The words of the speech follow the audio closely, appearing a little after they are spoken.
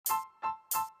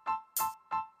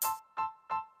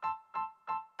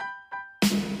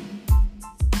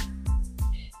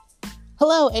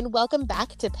Hello, and welcome back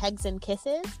to Pegs and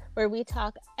Kisses, where we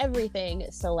talk everything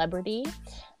celebrity.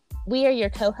 We are your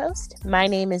co-host. My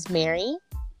name is Mary.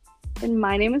 And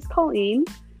my name is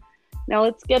Coleen. Now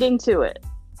let's get into it.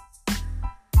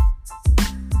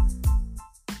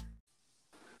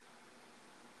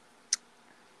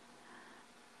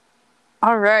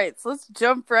 All right, so let's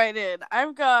jump right in.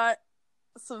 I've got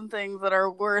some things that are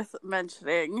worth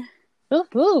mentioning.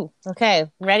 Ooh.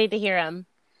 Okay, ready to hear them.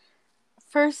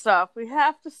 First off, we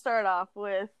have to start off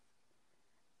with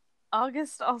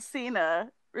August Alsina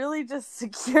really just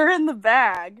securing the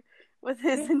bag with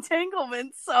his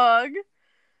Entanglements song.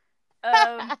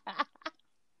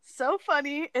 So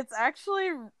funny. It's actually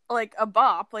like a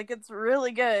bop. Like, it's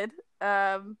really good.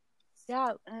 Yeah,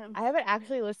 I haven't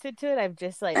actually listened to it. I've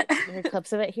just heard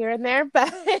clips of it here and there,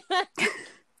 but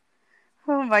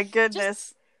oh my goodness.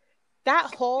 Just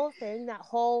that whole thing, that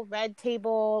whole red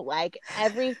table,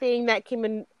 everything that came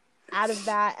in out of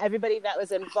that, everybody that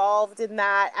was involved in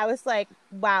that, I was like,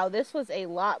 wow, this was a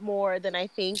lot more than I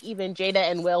think even Jada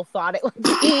and Will thought it would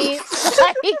be.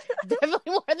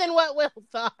 Definitely more than what Will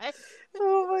thought.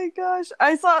 Oh my gosh.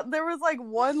 I saw there was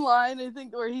one line, I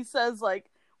think, where he says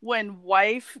when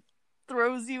wife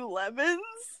throws you lemons,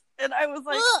 and I was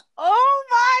like, oh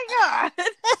my god,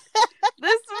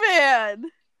 this man.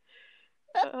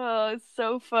 Oh, it's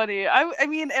so funny. I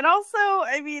mean, and also,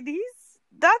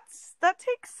 that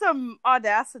takes some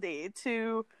audacity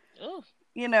to,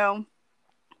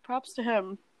 props to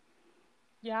him.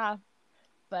 Yeah,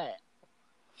 but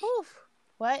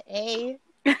what a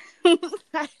there's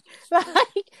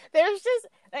just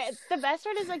the best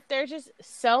part is there's just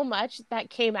so much that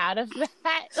came out of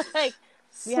that.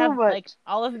 We have much.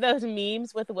 All of those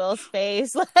memes with Will's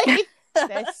face,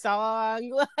 that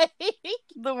song,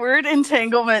 the word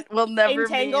entanglement will never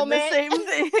mean the same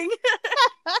thing.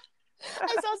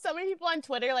 I saw so many people on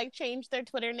Twitter change their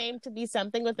Twitter name to be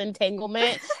something with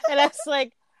entanglement, and I was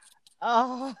like,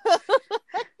 oh,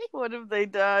 what have they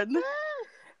done?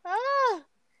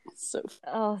 So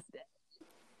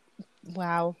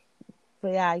wow.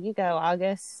 But yeah, you go,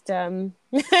 August.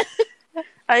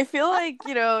 I feel like,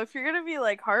 if you're gonna be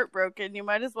heartbroken, you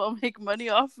might as well make money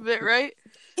off of it, right?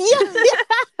 Yeah.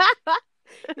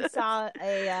 He saw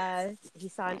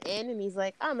an in, and he's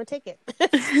like, I'm gonna take it.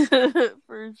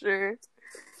 For sure.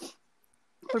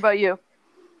 What about you?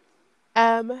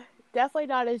 Definitely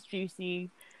not as juicy.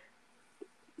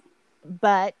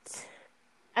 But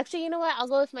actually, you know what? I'll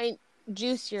go with my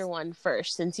juicier one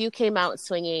first. Since you came out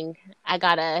swinging, I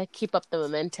gotta keep up the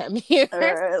momentum here. All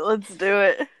right, let's do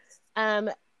it.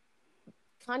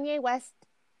 Kanye West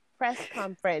press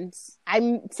conference.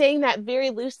 I'm saying that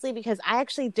very loosely because I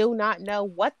actually do not know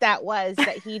what that was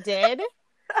that he did.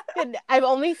 And I've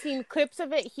only seen clips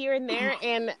of it here and there.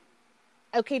 And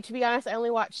okay, to be honest, I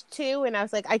only watched 2, and I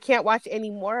was like, I can't watch any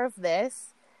more of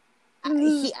this.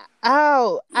 I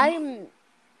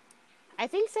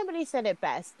think somebody said it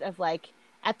best of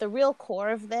at the real core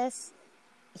of this,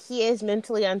 he is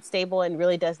mentally unstable and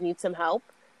really does need some help.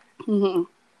 Mm-hmm.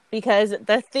 Because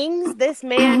the things this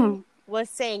man was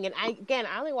saying, and I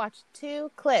only watched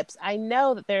 2 clips. I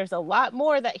know that there's a lot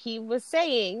more that he was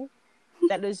saying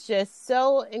that is just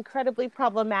so incredibly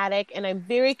problematic, and I'm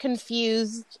very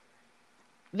confused.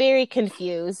 Very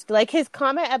confused. His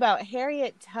comment about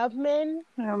Harriet Tubman.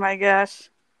 Oh my gosh.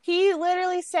 He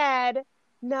literally said,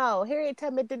 no, Harriet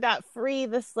Tubman did not free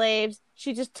the slaves.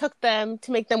 She just took them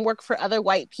to make them work for other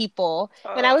white people.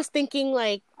 And I was thinking,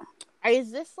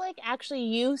 is this actually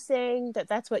you saying that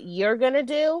that's what you're gonna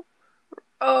do?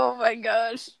 Oh my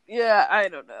gosh. Yeah, I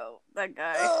don't know. That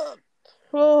guy.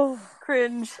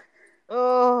 Cringe.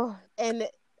 And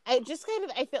I just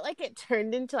I feel like it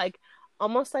turned into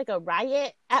almost a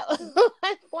riot at one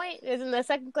point. Because in the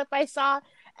second clip I saw,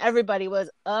 everybody was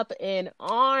up in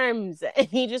arms. And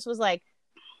he just was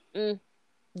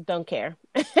don't care.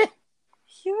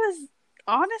 He was,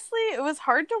 honestly, it was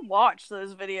hard to watch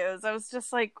those videos. I was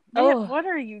just like, man, what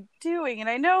are you doing? And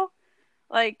I know,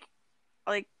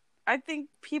 I think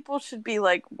people should be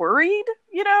worried,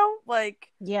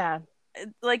 yeah.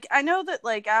 I know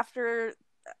that after,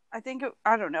 I think,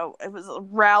 I don't know, it was a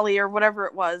rally or whatever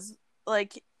it was,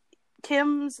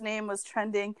 Kim's name was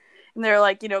trending, and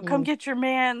they're come get your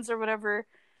mans or whatever.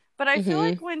 But I feel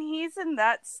like when he's in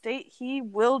that state, he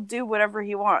will do whatever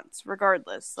he wants,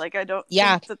 regardless. I don't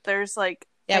think that there's we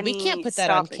can't put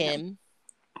that on Kim. Him.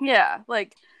 Yeah,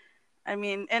 I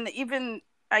mean, and even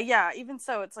even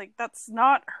so, it's that's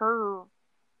not her.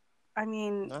 I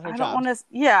mean, not her I job. don't want to.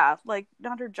 Yeah,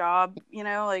 not her job.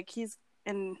 He's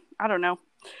in. I don't know.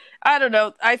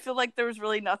 I feel like there was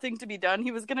really nothing to be done.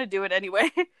 He was gonna do it anyway.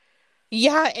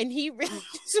 Yeah, and he really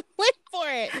just went for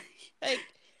it. Like,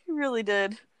 he really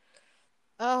did.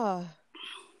 Oh,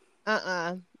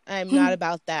 I'm not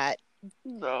about that.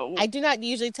 No. I do not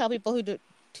usually tell people who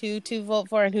to vote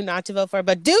for and who not to vote for,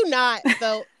 but do not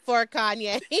vote for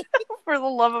Kanye. For the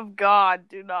love of God,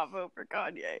 do not vote for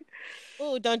Kanye.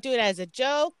 Oh, don't do it as a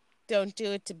joke. Don't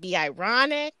do it to be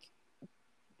ironic.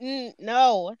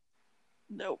 No.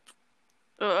 Nope.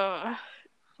 That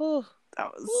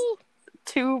was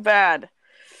too bad.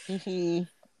 Mm-hmm.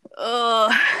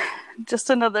 Just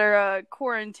another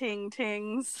quarantine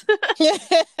tings.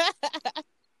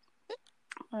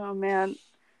 Oh man.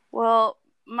 Well,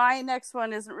 my next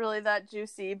one isn't really that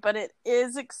juicy, but it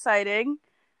is exciting.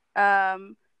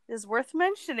 Is worth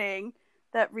mentioning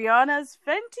that Rihanna's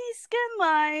Fenty skin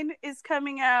line is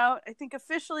coming out, I think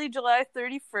officially July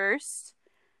 31st.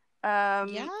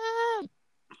 Yeah.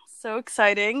 So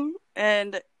exciting.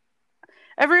 And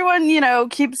everyone,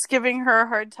 keeps giving her a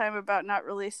hard time about not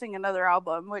releasing another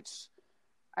album, which,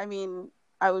 I mean,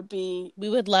 we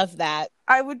would love that.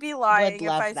 I would be lying if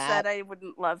I said I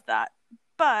wouldn't love that.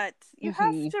 But you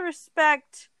have to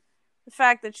respect the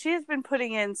fact that she has been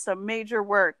putting in some major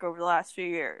work over the last few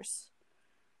years.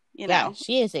 Yeah,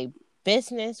 she is a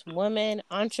business woman,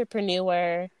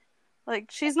 entrepreneur. Like,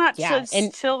 she's not just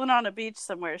chilling on a beach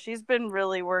somewhere. She's been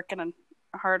really working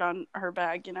hard on her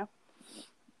bag,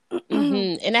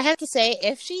 Mm-hmm. And I have to say,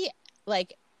 if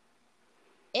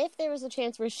there was a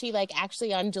chance where she,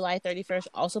 actually on July 31st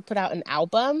also put out an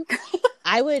album,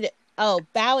 I would,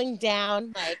 bowing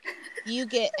down, you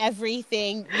get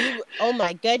everything. Oh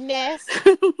my goodness.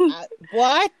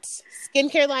 What?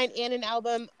 Skincare line and an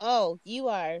album. Oh, you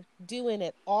are doing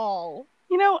it all.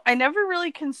 I never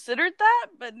really considered that,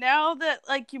 but now that,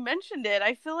 you mentioned it,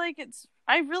 I feel like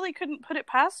I really couldn't put it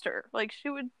past her.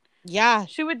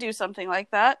 She would do something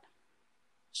like that.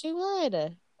 She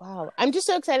would. Wow. I'm just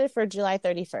so excited for July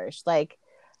 31st.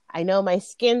 I know my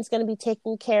skin's going to be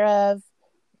taken care of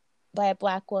by a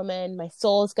Black woman. My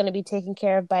soul is going to be taken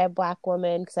care of by a Black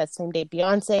woman, because that same day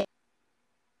Beyonce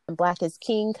and Black is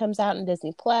King comes out in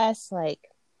Disney Plus. July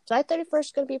 31st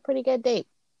is going to be a pretty good date.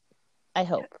 I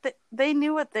hope. They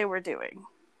knew what they were doing.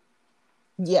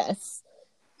 Yes.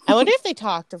 I wonder if they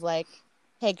talked of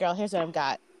hey girl, here's what I've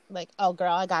got. Oh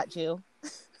girl, I got you.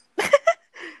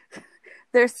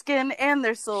 Their skin and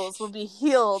their souls will be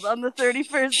healed on the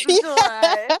 31st of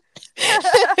July.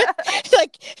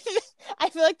 I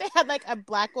feel like they had a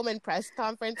Black woman press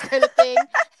conference kind of thing.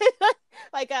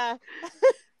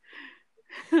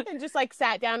 And just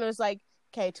sat down and was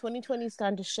okay, 2020's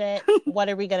gone to shit. What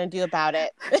are we going to do about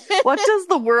it? What does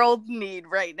the world need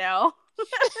right now?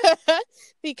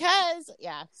 Because,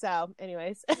 yeah, so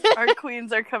anyways. Our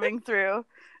queens are coming through.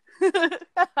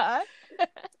 Oh,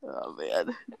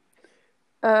 man.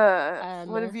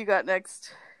 What have you got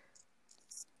next?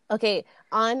 Okay,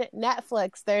 on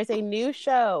Netflix, there's a new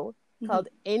show called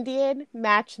Indian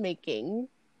Matchmaking.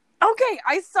 Okay,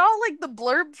 I saw the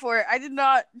blurb for it. I did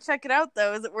not check it out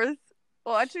though. Is it worth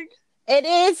watching? It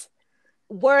is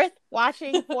worth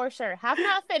watching for sure. Have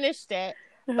not finished it,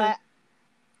 but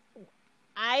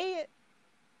I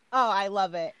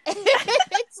love it.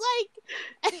 It's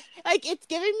it's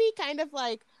giving me kind of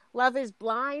Love is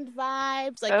Blind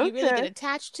vibes. You really get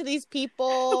attached to these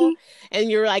people, and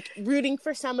you're rooting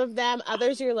for some of them.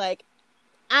 Others you're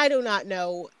I do not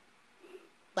know.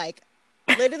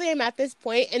 Literally, I'm at this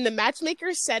point, and the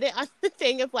matchmaker said it on the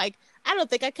thing of I don't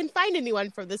think I can find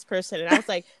anyone for this person, and I was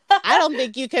I don't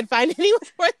think you can find anyone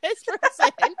for this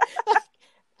person.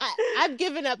 I've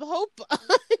given up hope on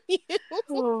you.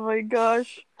 Oh my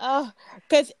gosh! Oh,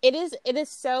 because it is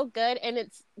so good, and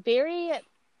it's very.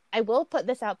 I will put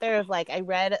this out there of I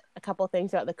read a couple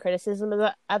things about the criticism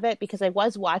of it, because I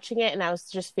was watching it and I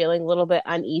was just feeling a little bit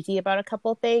uneasy about a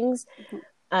couple things.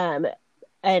 And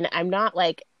I'm not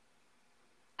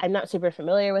super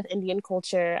familiar with Indian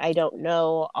culture. I don't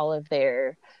know all of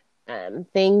their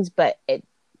things, but it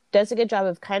does a good job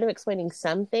of kind of explaining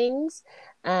some things.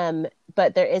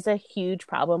 But there is a huge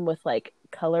problem with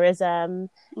colorism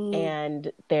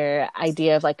and their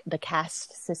idea of the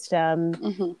caste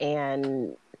system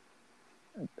and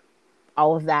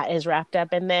all of that is wrapped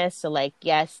up in this. So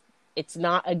yes, it's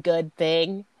not a good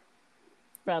thing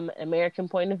from an American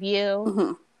point of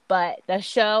view, but the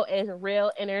show is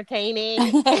real entertaining.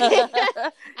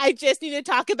 I just need to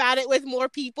talk about it with more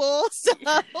people. So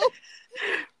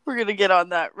we're going to get on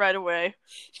that right away.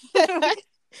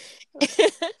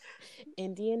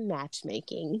 Indian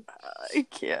matchmaking. I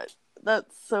can't.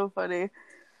 That's so funny.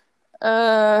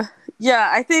 Yeah,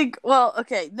 I think,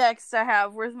 next I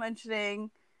have worth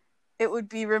mentioning. It would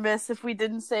be remiss if we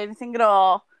didn't say anything at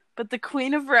all but the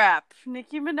queen of rap,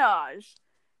 Nicki Minaj,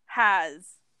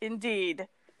 has indeed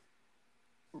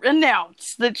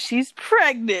announced that she's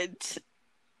pregnant.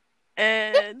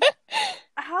 And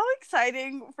how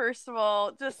exciting, first of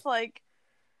all, just like,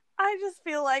 I just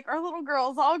feel like our little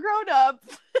girl's all grown up.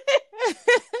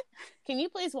 Can you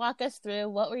please walk us through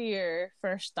what were your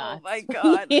first thoughts? Oh my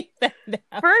God.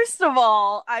 First of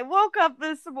all, I woke up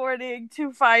this morning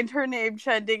to find her name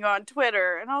trending on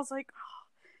Twitter, and I was like, oh,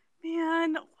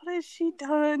 man, what has she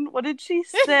done? What did she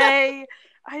say?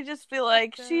 I just feel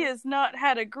like she has not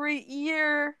had a great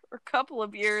year or couple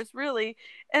of years, really.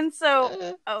 And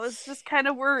so I was just kind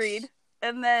of worried.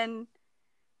 And then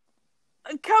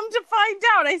come to find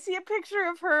out, I see a picture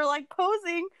of her like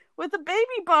posing with a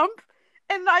baby bump.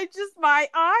 And my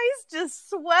eyes just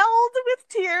swelled with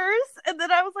tears. And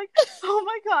then I was like, oh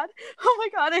my God.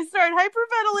 I started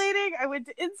hyperventilating. I went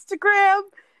to Instagram.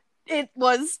 It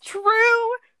was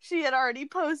true. She had already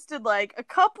posted like a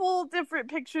couple different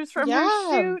pictures from her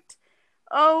shoot.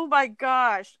 Oh my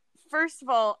gosh. First of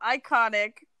all,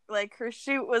 iconic. Like, her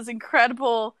shoot was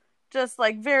incredible. Just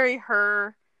like very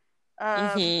her.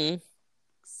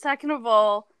 Second of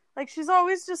all, like, she's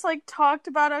always just like talked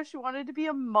about how she wanted to be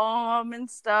a mom and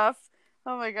stuff.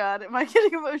 Oh my God, am I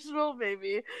getting emotional?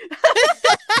 Maybe.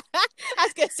 I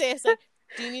was gonna say, it's like,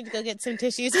 do you need to go get some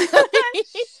tissues?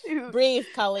 Breathe,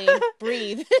 Coleen.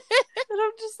 Breathe. And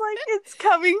I'm just like, it's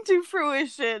coming to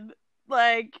fruition.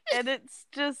 Like, and it's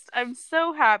just, I'm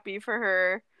so happy for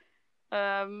her.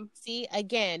 See,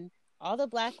 again, all the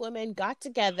Black women got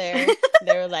together.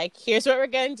 They were like, here's what we're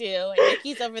gonna do. And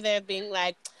Nicki's over there being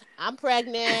like, I'm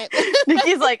pregnant.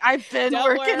 Nicki's like, I've been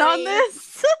working on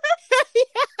this.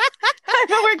 I've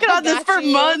been working on this for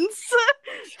months.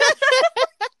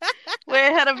 Way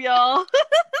ahead of y'all.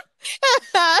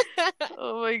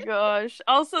 Oh my gosh.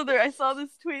 Also, I saw this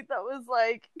tweet that was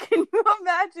like, can you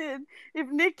imagine if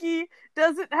Nicki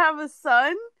doesn't have a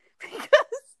son because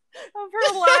of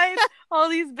her line, all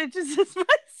these bitches is my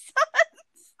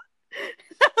sons?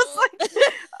 I was like,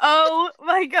 oh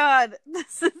my God,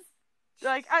 this is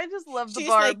like, I just love the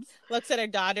barbs. Like, looks at her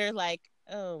daughter like,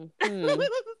 oh,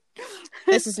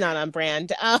 this is not on brand.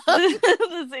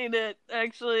 This ain't it,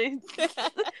 actually.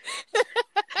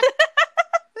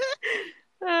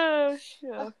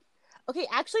 Yeah. Okay,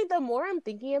 actually, the more I'm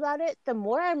thinking about it, the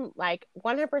more I'm like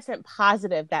 100%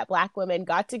 positive that Black women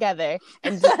got together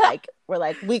and just, like, we're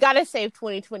like, we gotta save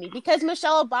 2020 because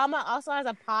Michelle Obama also has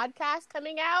a podcast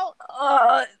coming out.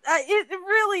 I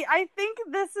think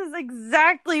this is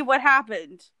exactly what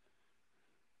happened.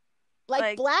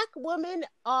 Like, Black women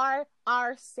are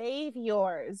our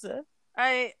saviors.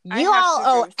 You all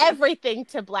owe everything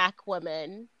to Black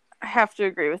women. I have to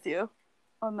agree with you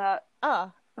on that.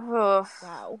 Oh,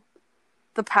 wow.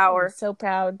 The power. I'm so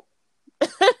proud.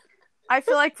 I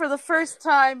feel like for the first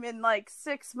time in like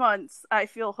 6 months, I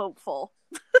feel hopeful.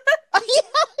 Yeah.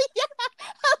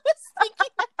 I was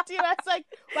thinking that too. I was like,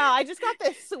 wow, I just got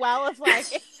this swell of like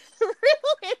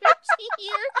real energy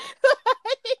here.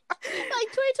 Like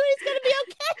 2020 is gonna be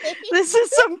okay. This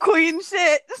is some queen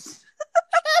shit.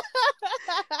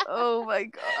 Oh my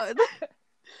God.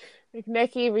 Like,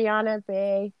 Nicki, Rihanna,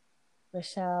 Bey,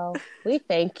 Michelle, we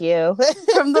thank you.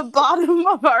 From the bottom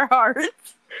of our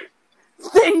hearts.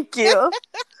 Thank you.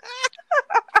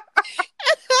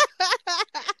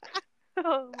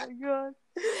 Oh my God.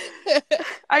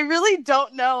 I really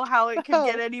don't know how it could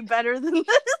get any better than this.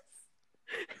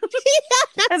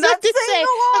 Yeah, and that's saying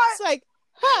a lot. It's like,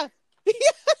 huh.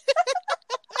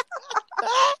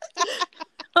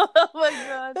 Oh my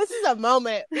God. This is a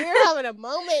moment. We're having a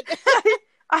moment.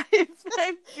 I'm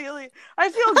feeling, I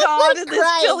feel God in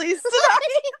this Chili's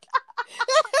tonight.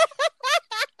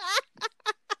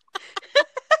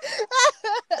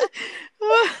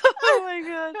 Oh my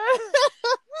God.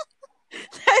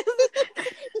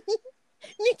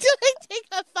 Need to take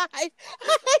a 5.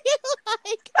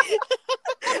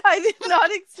 I did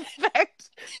not expect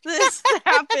this to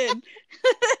happen.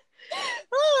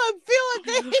 Oh, I'm feeling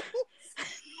things.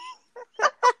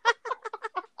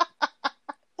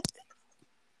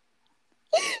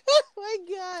 Oh my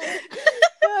God.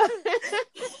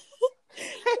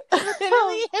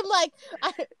 Literally, I'm like,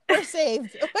 we're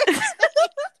saved.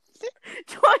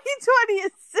 2020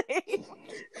 is saved.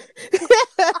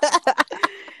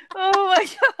 Oh my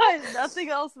God. Nothing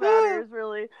else matters,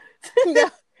 really.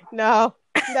 No,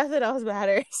 nothing else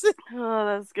matters. Oh,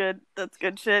 that's good. That's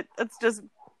good shit. That's just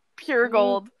pure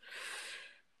gold.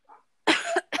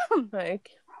 Like,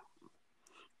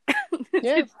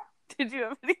 yeah. Did you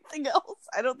have anything else?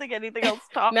 I don't think anything else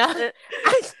tops it.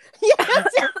 Yeah,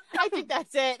 that's it. I think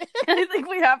that's it. I think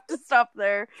we have to stop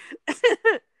there.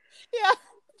 Yeah.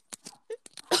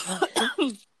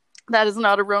 That is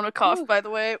not a Rona cough, by the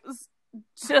way. It was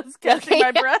just catching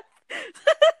my breath.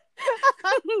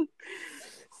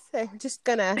 So I'm just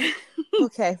gonna.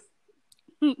 Okay.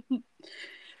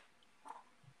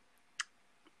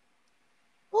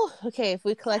 Oh, okay. If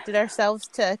we collected ourselves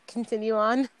to continue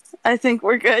on, I think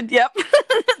we're good. Yep.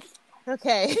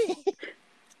 Okay.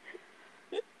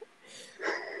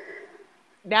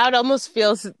 Now it almost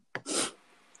feels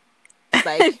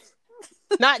like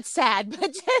not sad,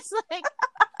 but just like.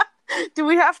 Do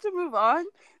we have to move on?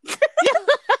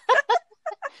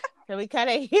 Can we cut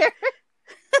it here?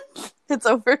 It's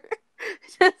over.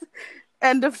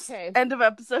 End of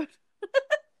episode.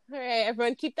 All right,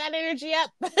 everyone, keep that energy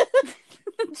up.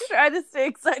 Try to stay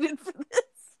excited for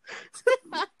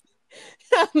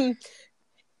this.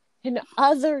 In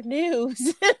other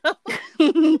news,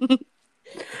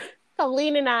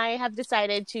 Coleen and I have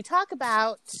decided to talk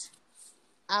about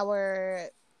our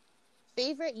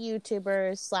favorite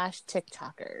YouTubers /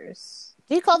 TikTokers.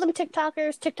 Do you call them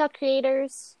TikTokers? TikTok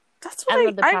creators? That's what I don't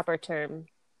know the proper term.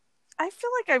 I feel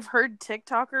like I've heard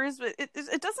TikTokers, but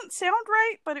it doesn't sound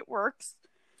right, but it works.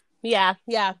 Yeah.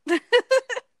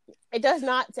 It does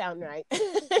not sound right.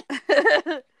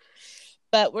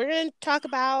 But we're going to talk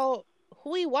about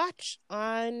who we watch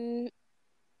on,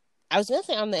 I was going to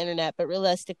say on the internet, but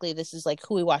realistically, this is like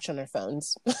who we watch on our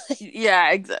phones.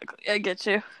 Yeah, exactly. I get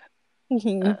you.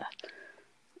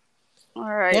 All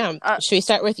right. Yeah. Should we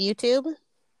start with YouTube?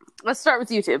 Let's start with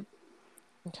YouTube.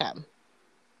 Okay.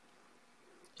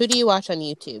 Who do you watch on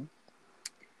YouTube?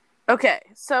 Okay,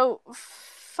 so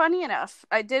funny enough,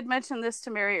 I did mention this to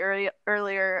Mary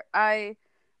earlier. I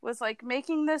was like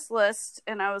making this list,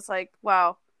 and I was like,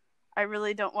 "Wow, I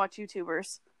really don't watch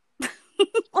YouTubers."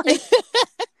 Like,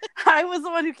 I was the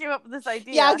one who came up with this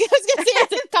idea. Yeah, I was gonna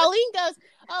say. Coleen goes,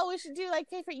 "Oh, we should do like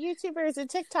favorite YouTubers and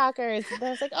TikTokers." And I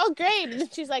was like, "Oh, great!"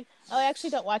 And she's like, "Oh, I actually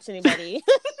don't watch anybody."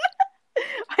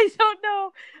 I don't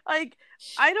know. Like,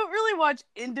 I don't really watch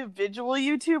individual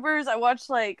YouTubers. I watch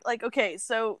like okay,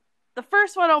 so the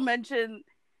first one I'll mention,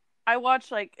 I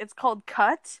watch like it's called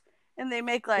Cut, and they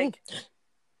make like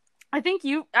I think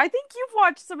you've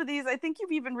watched some of these. I think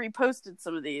you've even reposted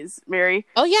some of these, Mary.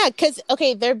 Oh yeah, because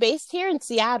they're based here in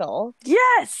Seattle.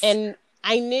 Yes, and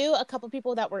I knew a couple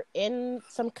people that were in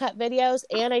some Cut videos,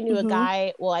 and I knew a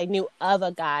guy. Well, I knew of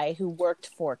a guy who worked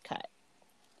for Cut.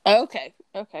 Okay,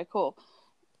 cool.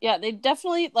 Yeah, they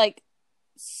definitely like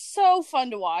so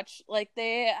fun to watch. Like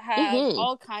they have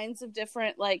all kinds of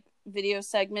different like video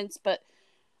segments, but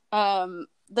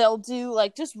they'll do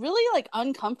like just really like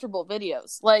uncomfortable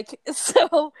videos. Like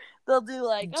so they'll do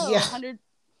like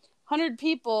 100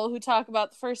 people who talk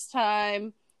about the first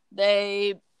time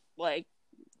they like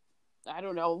I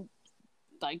don't know,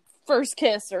 like first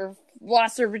kiss or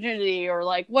lost their virginity or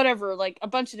like whatever, like a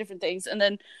bunch of different things. And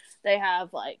then they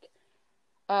have like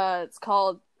it's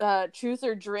called Truth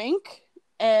or Drink,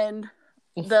 and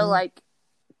they'll like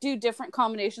do different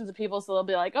combinations of people. So they'll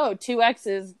be like, oh, 2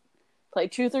 exes play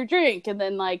Truth or Drink, and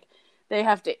then like they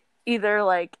have to either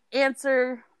like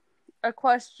answer a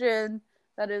question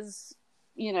that is,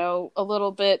 you know, a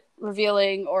little bit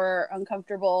revealing or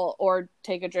uncomfortable, or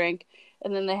take a drink.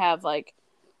 And then they have like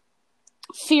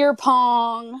fear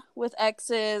pong with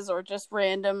exes, or just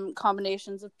random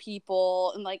combinations of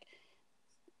people, and like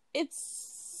it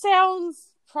sounds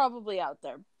probably out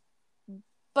there,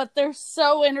 but they're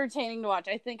so entertaining to watch.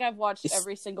 I think I've watched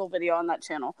every single video on that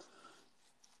channel.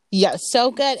 Yeah,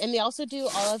 so good. And they also do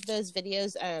all of those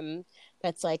videos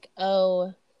that's like,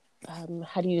 how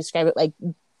do you describe it? Like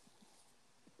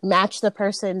match the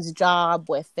person's job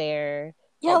with their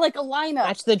like a lineup.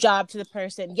 Match the job to the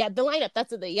person. Yeah, the lineup.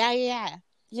 That's what yeah.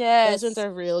 Yes. Those ones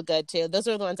are real good too. Those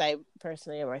are the ones I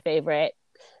personally are my favorite.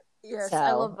 Yes,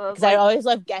 I love those. Because I always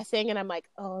love guessing, and I'm like,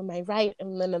 oh, am I right?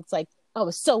 And then it's like, oh,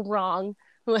 it's so wrong.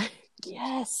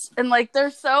 Yes. And like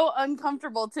they're so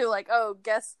uncomfortable too. Like, oh,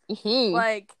 guess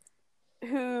like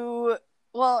who.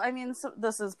 Well, I mean, so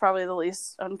this is probably the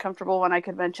least uncomfortable one I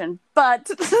could mention, but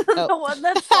the one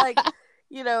that's like,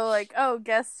 you know, like, oh,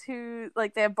 guess who?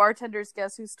 Like they have bartenders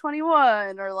guess who's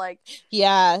 21, or like,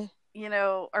 yeah. You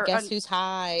know, or guess who's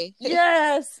high.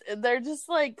 Yes, they're just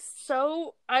like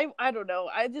so. I don't know.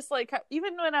 I just like,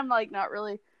 even when I'm like not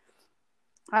really,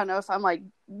 I don't know, if I'm like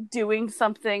doing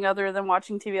something other than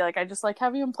watching TV, like I just like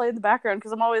having them play in the background,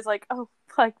 because I'm always like, oh,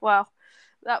 like wow,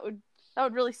 that would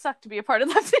really suck to be a part of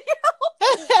that video.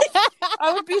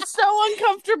 I would be so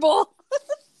uncomfortable.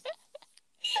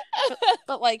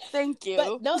 but like, thank you.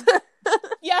 But no,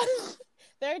 yeah.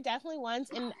 There are definitely ones,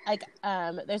 and like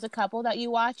there's a couple that you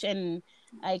watch, and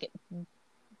like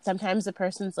sometimes the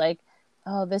person's like,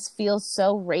 oh, this feels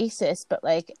so racist, but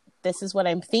like this is what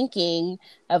I'm thinking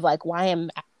of, like, why I'm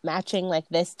matching like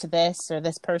this to this, or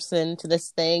this person to this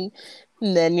thing.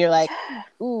 And then you're like,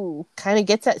 ooh, kind of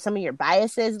gets at some of your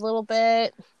biases a little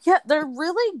bit. Yeah, they're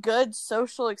really good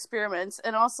social experiments.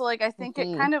 And also, like, I think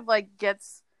it kind of, like,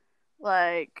 gets,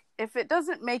 like, if it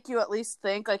doesn't make you at least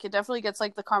think, like, it definitely gets,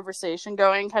 like, the conversation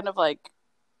going kind of, like,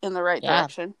 in the right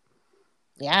direction.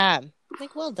 Yeah.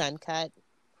 Like, well done, Cut.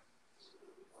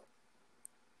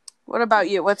 What about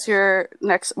you? What's your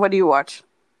next, what do you watch?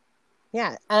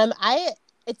 Yeah.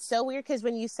 It's so weird because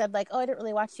when you said, like, oh, I didn't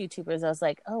really watch YouTubers, I was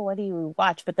like, oh, what do you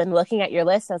watch? But then looking at your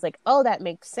list, I was like, oh, that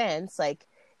makes sense. Like,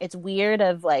 it's weird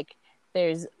of, like,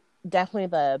 there's definitely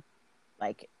the,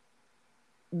 like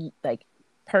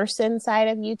person side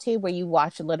of YouTube where you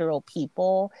watch literal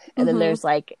people. And then there's,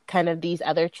 like, kind of these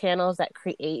other channels that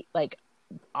create, like,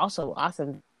 also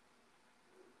awesome,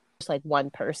 just, like, one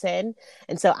person.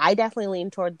 And so I definitely lean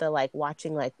toward the, like,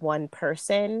 watching, like, one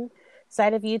person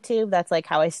side of YouTube. That's, like,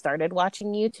 how I started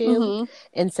watching YouTube.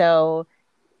 And so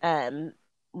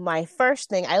my first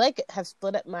thing, I, like, have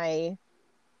split up my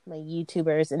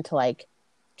YouTubers into, like,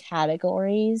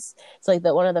 categories. So, like,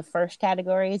 one of the first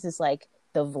categories is, like,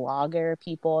 the vlogger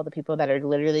people, the people that are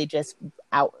literally just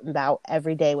out and about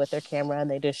every day with their camera, and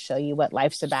they just show you what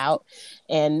life's about.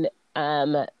 And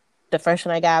the first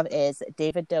one I got is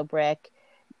David Dobrik.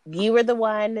 You were the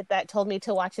one that told me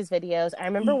to watch his videos. I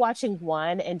remember watching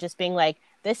one and just being like,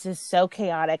 this is so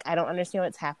chaotic. I don't understand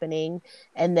what's happening.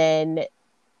 And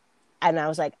I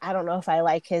was like, I don't know if I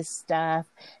like his stuff.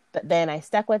 But then I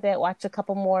stuck with it, watched a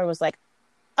couple more, and was like,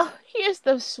 oh, he is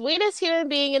the sweetest human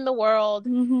being in the world.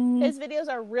 His videos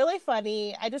are really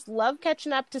funny. I just love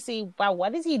catching up to see, wow,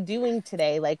 what is he doing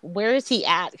today? Like, where is he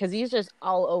at? Because he's just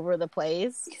all over the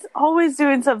place. He's always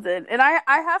doing something. And I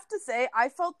have to say, I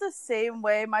felt the same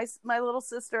way. My little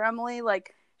sister, Emily,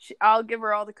 like, I'll give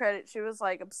her all the credit. She was,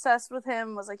 like, obsessed with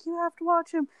him, was like, you have to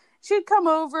watch him. She'd come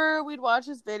over, we'd watch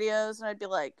his videos, and I'd be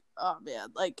like, oh, man,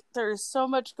 like, there's so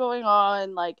much going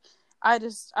on, like, I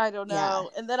don't know. Yeah.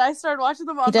 And then I started watching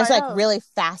them on my own. He does, like, really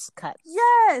fast cuts.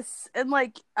 Yes. And,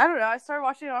 like, I don't know. I started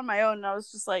watching it on my own, and I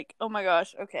was just like, oh, my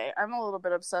gosh, okay. I'm a little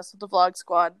bit obsessed with the Vlog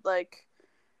Squad. Like,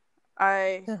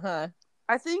 I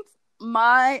think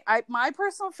my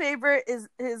personal favorite is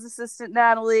his assistant,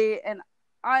 Natalie, and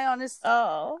I honestly,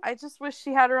 I just wish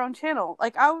she had her own channel.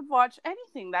 Like, I would watch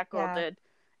anything that girl did.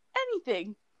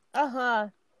 Anything.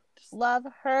 Just love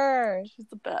her. She's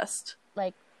the best.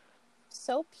 Like,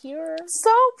 so pure.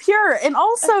 And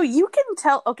also, you can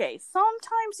tell, okay,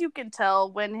 sometimes you can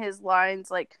tell when his lines,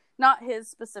 like, not his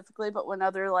specifically, but when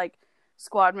other, like,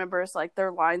 squad members, like,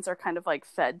 their lines are kind of, like,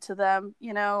 fed to them,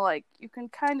 you know, like, you can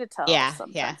kind of tell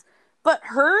sometimes. Yeah. But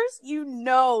hers, you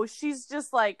know, she's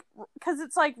just, like, because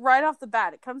it's, like, right off the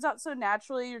bat, it comes out so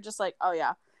naturally, you're just like, oh,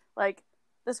 yeah, like,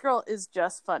 this girl is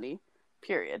just funny,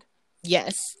 period.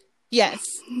 Yes.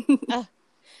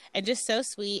 And just so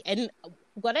sweet. And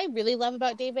what I really love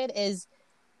about David is,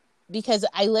 because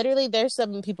there's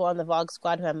some people on the Vlog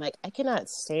Squad who I'm like, I cannot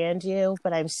stand you,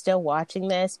 but I'm still watching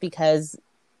this because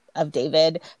of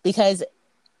David, because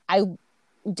I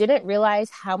didn't realize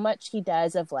how much he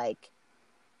does of, like,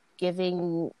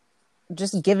 giving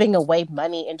away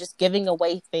money and just giving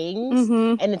away things.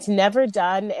 And it's never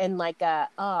done in, like,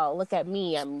 oh, look at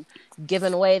me, I'm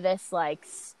giving away this, like,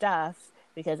 stuff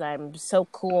because I'm so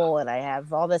cool and I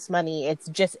have all this money.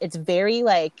 It's very,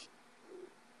 like,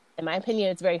 in my opinion,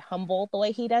 it's very humble the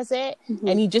way he does it.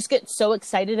 And he just gets so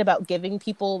excited about giving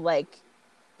people, like,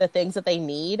 the things that they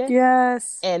need.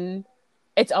 Yes. And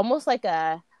it's almost like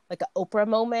a Oprah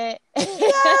moment.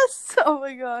 Yes. Oh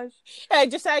my gosh.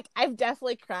 And I've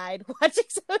definitely cried watching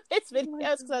some of his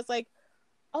videos because I was like,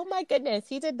 oh my goodness,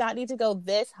 he did not need to go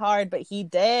this hard, but he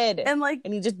did. And, like,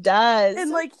 and he just does.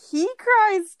 And, like, he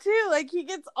cries too. Like, he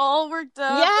gets all worked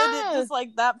up. Yeah. And it just,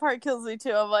 like, that part kills me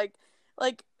too. I'm like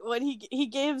when he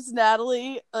gives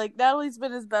Natalie, like, Natalie's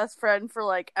been his best friend for,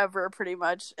 like, ever, pretty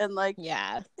much. And, like,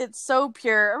 yeah, it's so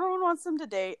pure. Everyone wants them to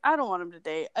date. I don't want him to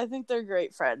date. I think they're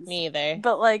great friends. Me either.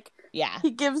 But, like, yeah,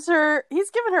 he's given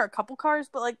her a couple cars,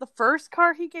 but, like, the first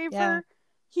car he gave her,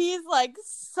 he's, like,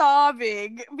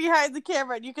 sobbing behind the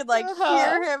camera, and you could, like,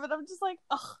 hear him, and I'm just like,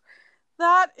 oh,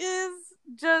 that is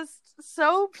just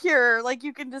so pure. Like,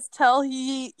 you can just tell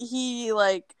he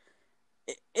like,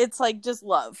 it's, like, just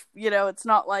love, you know? It's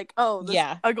not like, oh,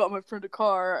 I got my friend a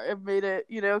car, I made it,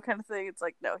 you know, kind of thing. It's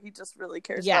like, no, he just really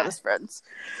cares about his friends.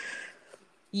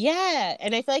 Yeah,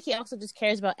 and I feel like he also just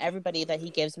cares about everybody that he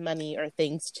gives money or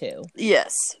things to.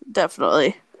 Yes,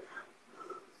 definitely.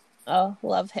 Oh,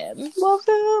 love him.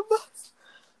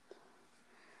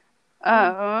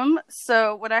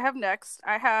 So what I have next,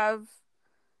 I have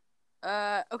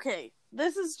Okay.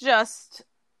 This is just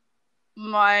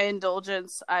my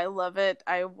indulgence. I love it.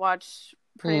 I watch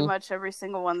pretty much every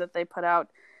single one that they put out.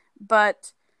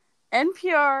 But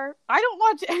NPR, I don't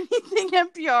watch anything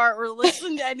NPR or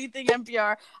listen to anything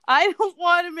NPR. I don't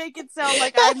want to make it sound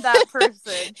like I'm that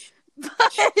person.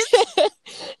 But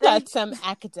that's some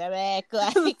academic,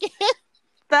 like.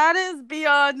 That is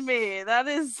beyond me. That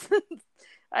is,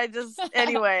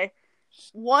 anyway.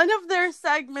 One of their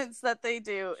segments that they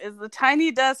do is the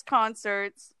Tiny Desk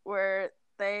concerts, where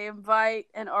they invite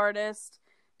an artist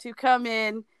to come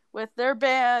in with their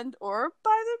band or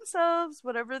by themselves,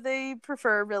 whatever they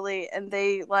prefer, really, and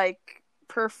they like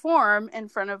perform in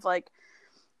front of like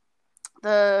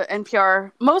the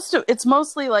NPR. It's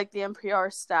mostly like the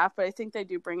NPR staff, but I think they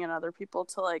do bring in other people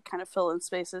to like kind of fill in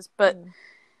spaces. But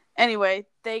anyway,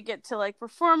 they get to like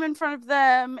perform in front of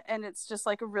them, and it's just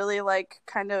like a really like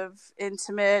kind of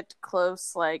intimate,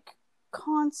 close like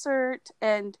concert,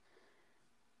 and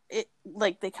it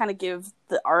like they kind of give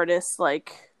the artist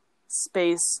like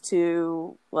space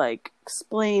to like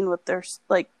explain what their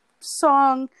like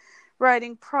song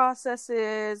writing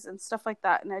processes and stuff like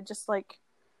that, and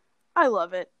I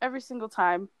love it every single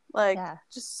time. Like,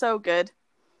 just so good.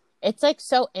 It's like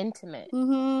so intimate.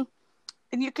 And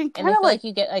you can kind of like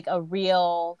you get like a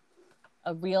real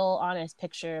honest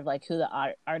picture of like who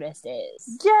the artist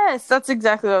is. Yes, that's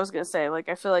exactly what I was gonna say. Like,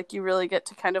 I feel like you really get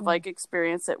to kind of like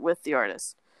experience it with the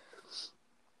artist.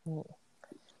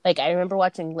 Like, I remember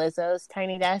watching Lizzo's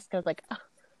Tiny Desk. I was like, oh,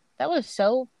 that was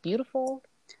so beautiful.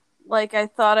 Like, I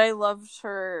thought I loved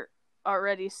her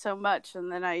already so much,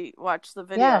 and then I watched the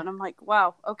video, and I'm like,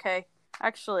 wow, okay,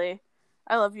 actually,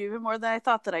 I love you even more than I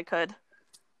thought that I could.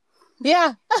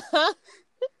 Yeah.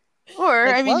 Or,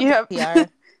 like, I mean, you have...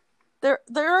 there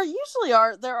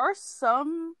are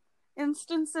some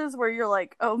instances where you're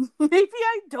like, oh, maybe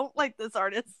I don't like this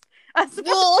artist as much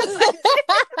as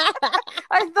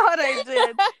I thought I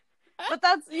did. But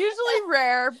that's usually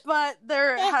rare, but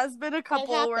there has been a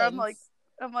couple where I'm like,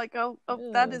 oh,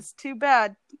 that is too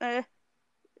bad.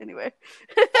 Anyway.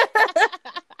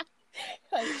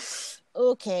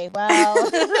 Okay,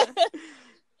 well,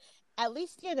 at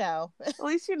least you know. At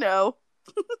least you know.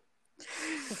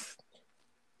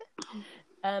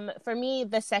 For me,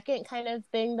 the second kind of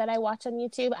thing that I watch on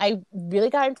YouTube, I really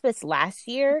got into this last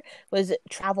year, was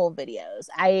travel videos.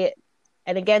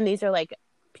 And again, these are like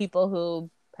people who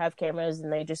have cameras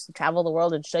and they just travel the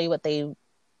world and show you what they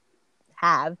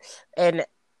have. And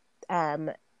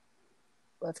well,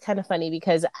 it's kind of funny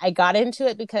because I got into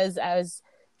it because I was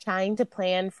trying to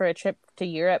plan for a trip to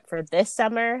Europe for this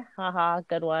summer. Haha,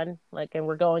 good one. Like, and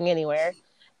we're going anywhere.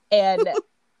 And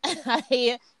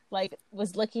I like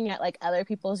was looking at like other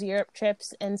people's Europe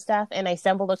trips and stuff, and I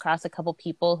stumbled across a couple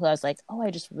people who I was like, oh, I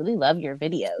just really love your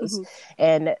videos.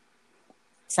 And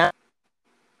some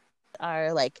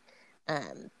are like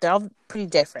they're all pretty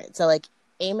different. So like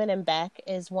Eamon and Beck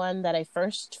is one that I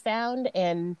first found,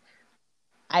 and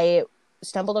I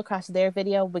stumbled across their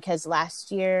video because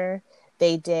last year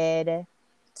they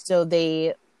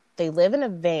live in a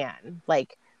van,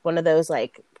 like one of those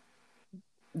like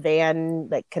van,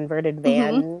 like converted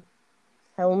van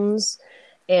homes,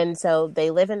 and so they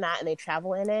live in that and they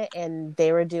travel in it, and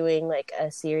they were doing like a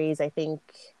series, I think,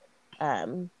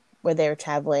 where they were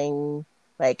traveling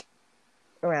like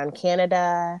around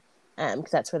Canada,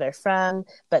 because that's where they're from.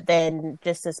 But then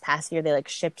just this past year they like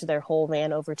shipped their whole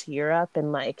van over to Europe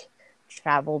and like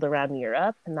traveled around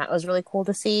Europe, and that was really cool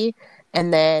to see.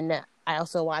 And then I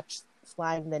also watched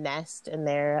Flying the Nest, and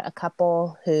they're a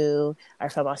couple who are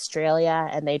from Australia,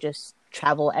 and they just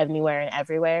travel anywhere and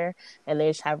everywhere, and they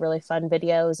just have really fun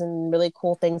videos and really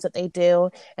cool things that they do,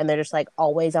 and they're just like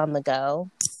always on the go.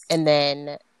 And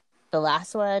then the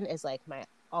last one is like my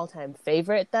all-time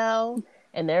favorite though,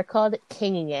 and they're called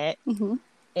Kinging It.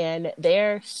 And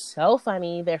they're so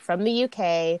funny. They're from the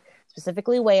UK,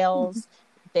 specifically Wales.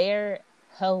 They're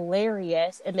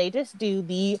hilarious, and they just do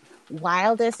the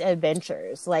wildest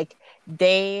adventures. Like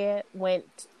they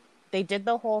did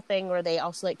the whole thing where they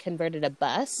also like converted a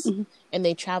bus and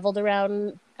they traveled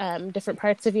around different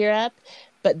parts of Europe,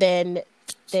 but then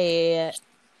they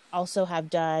also have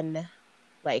done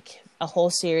like a whole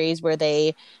series where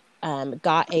they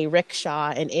got a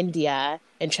rickshaw in India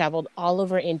and traveled all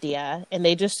over India, and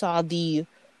they just saw the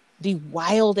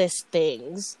wildest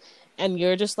things, and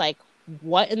you're just like,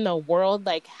 what in the world?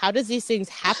 Like, how does these things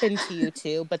happen to you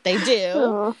two? But they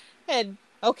do. And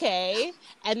okay.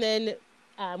 And then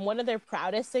one of their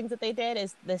proudest things that they did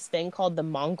is this thing called the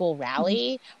Mongol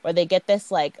Rally, where they get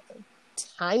this like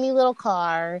tiny little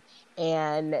car,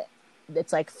 and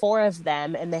it's like 4 of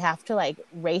them, and they have to like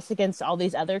race against all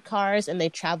these other cars, and they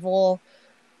travel.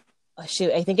 Oh,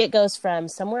 shoot, I think it goes from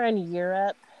somewhere in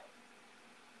Europe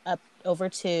up over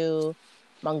to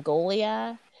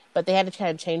Mongolia, but they had to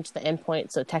try to change the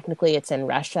endpoint, so technically it's in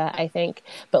Russia, I think.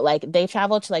 But like they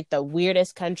travel to like the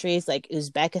weirdest countries, like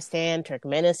Uzbekistan,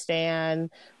 Turkmenistan,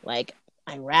 like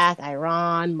Iraq,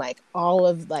 Iran, like all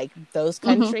of like those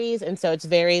countries, and so it's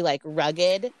very like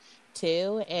rugged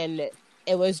too. And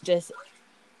it was just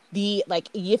the like,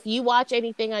 if you watch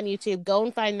anything on YouTube, go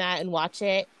and find that and watch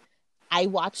it. I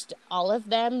watched all of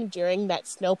them during that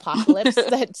snowpocalypse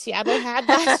that Seattle had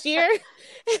last year.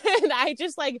 And I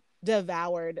just like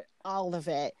devoured all of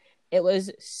it. It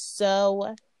was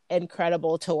so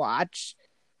incredible to watch.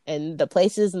 And the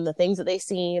places and the things that they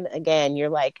seen, again, you're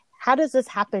like, how does this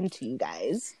happen to you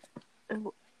guys?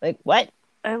 Like, what?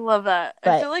 I love that.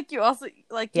 But, I feel like you also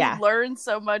like you learn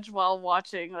so much while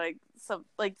watching like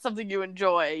something you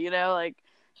enjoy, you know, like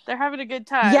they're having a good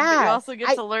time, but you also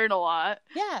get to learn a lot.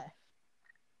 Yeah.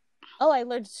 Oh, I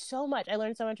learned so much. I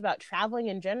learned so much about traveling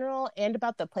in general and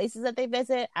about the places that they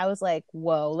visit. I was like,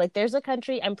 whoa, like there's a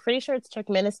country, I'm pretty sure it's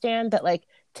Turkmenistan, that like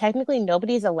technically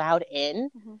nobody's allowed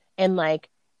in. And like,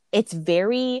 it's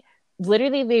very,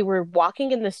 literally they were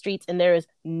walking in the streets and there is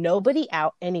nobody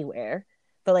out anywhere,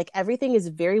 but like everything is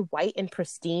very white and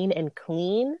pristine and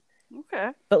clean. Okay.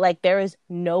 But like there is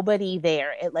nobody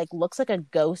there. It like looks like a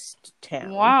ghost town.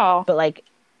 Wow. But like,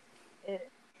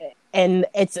 and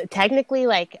it's technically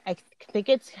like, I think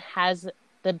it has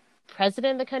the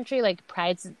president of the country like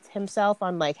prides himself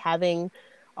on like having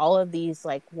all of these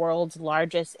like world's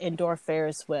largest indoor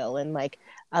Ferris wheel and like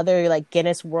other like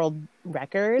Guinness World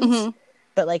Records,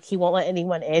 but like he won't let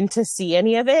anyone in to see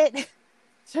any of it.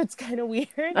 So it's kind of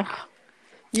weird.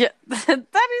 Yeah, that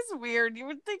is weird. You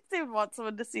would think they would want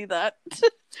someone to see that.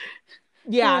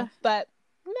 Yeah, but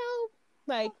no,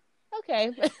 like,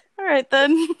 okay. All right,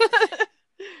 then.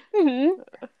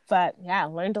 But yeah,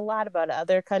 learned a lot about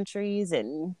other countries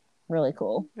and really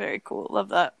cool. Very cool. Love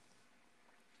that.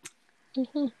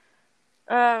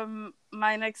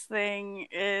 My next thing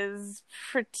is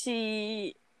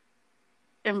pretty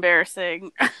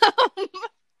embarrassing.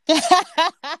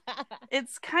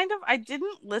 It's kind of, I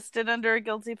didn't list it under a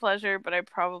guilty pleasure, but I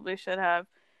probably should have.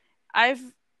 I've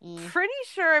pretty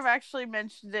sure I've actually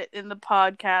mentioned it in the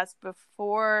podcast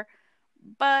before,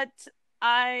 but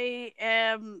I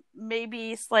am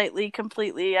maybe slightly,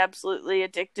 completely, absolutely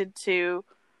addicted to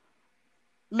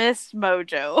Miss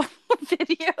Mojo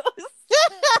videos.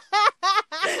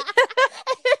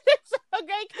 It's so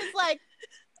great because, like,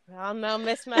 I don't know,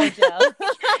 Miss Mojo.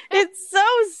 It's so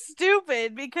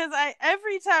stupid because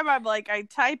every time I'm like, I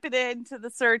type it into the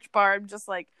search bar, I'm just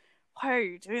like, why are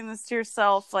you doing this to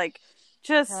yourself? Like,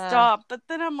 just stop. But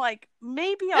then I'm like,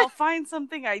 maybe I'll find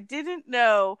something I didn't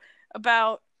know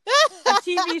about a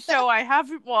TV show I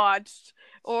haven't watched,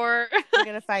 or you're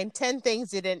gonna find 10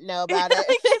 things you didn't know about it.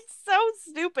 Like, it's so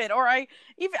stupid. Or I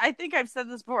think I've said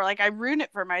this before, like I ruin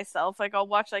it for myself. Like I'll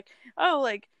watch like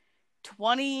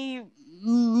 20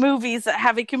 movies that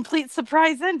have a complete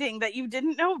surprise ending that you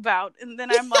didn't know about, and then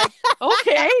I'm like,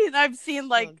 okay, and I've seen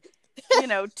like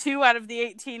 2 out of the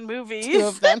 18 movies. 2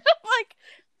 of them. Like,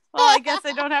 well, I guess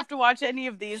I don't have to watch any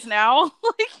of these now.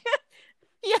 Like,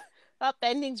 yeah. Well, the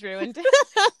ending's ruined.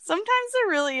 Sometimes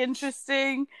they're really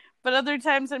interesting, but other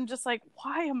times I'm just like,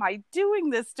 why am I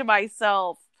doing this to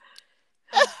myself?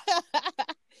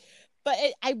 But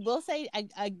I will say,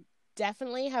 I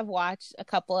definitely have watched a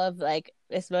couple of like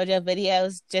Miss Mojo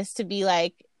videos just to be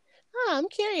like, I'm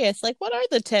curious, like what are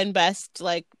the 10 best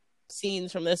like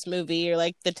scenes from this movie, or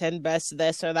like the 10 best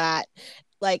this or that.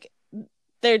 Like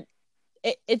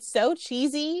it's so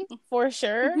cheesy for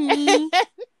sure.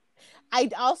 I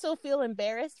also feel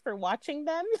embarrassed for watching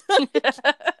them.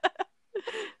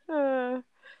 So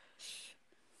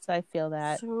I feel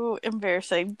that. So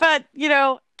embarrassing. But,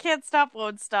 can't stop,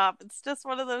 won't stop. It's just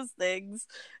one of those things.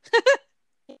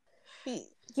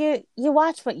 You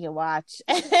watch what you watch.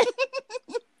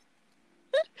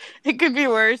 It could be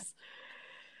worse.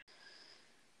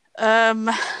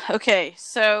 Okay,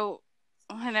 so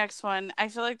my next one, I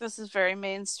feel like this is very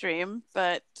mainstream,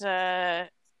 but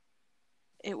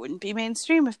it wouldn't be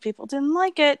mainstream if people didn't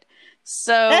like it.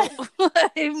 So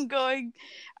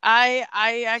I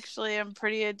actually am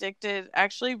pretty addicted.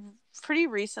 Actually, pretty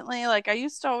recently, like I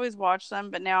used to always watch them,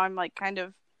 but now I'm like kind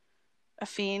of a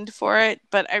fiend for it.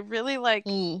 But I really like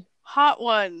Hot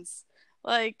Ones.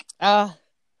 Like,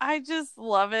 I just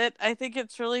love it. I think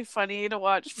it's really funny to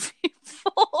watch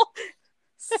people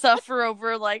suffer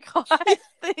over like hot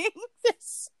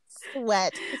things.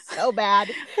 sweat so bad.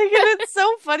 Like, and it's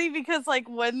so funny because like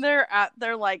when they're at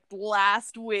their like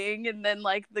last wing, and then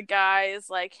like the guy is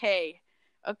like, "Hey,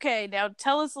 okay, now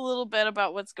tell us a little bit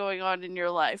about what's going on in your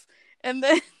life," and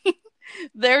then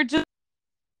they're just,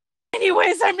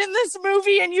 anyways, I'm in this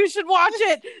movie and you should watch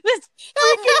it. This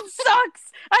freaking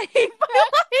sucks. I hate my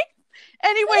life.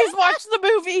 Anyways, watch the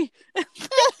movie.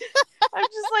 I'm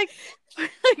just like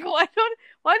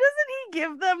why doesn't he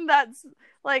give them that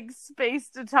like space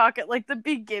to talk at like the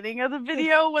beginning of the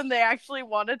video when they actually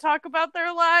want to talk about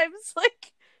their lives?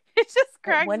 Like, it just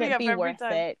cracks me up every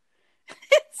time. It?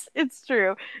 It's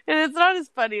true, and it's not as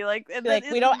funny. Like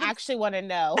we don't actually want to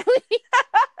know.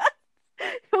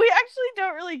 We actually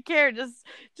don't really care. Just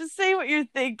say what you're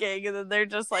thinking, and then they're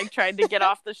just like trying to get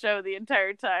off the show the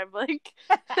entire time. Like,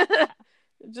 it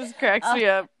just cracks me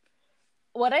up.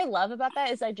 What I love about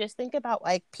that is I just think about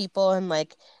like people and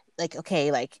like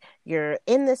okay, like you're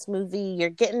in this movie, you're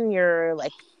getting your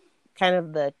like kind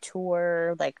of the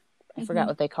tour, like I forgot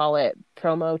what they call it,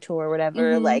 promo tour or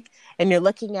whatever, like, and you're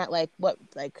looking at like what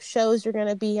like shows you're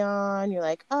gonna be on. You're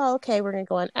like, oh, okay, we're gonna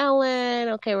go on Ellen.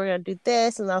 Okay, we're gonna do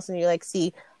this, and all of a sudden you like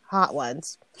see Hot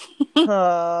Ones. And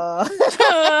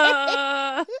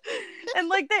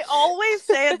like they always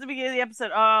say at the beginning of the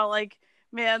episode, oh, like,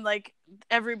 man, like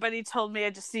everybody told me I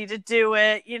just need to do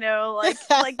it, you know,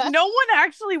 like no one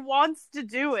actually wants to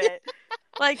do it.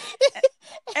 Like,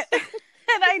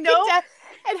 and I know.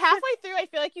 And halfway through, I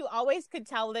feel like you always could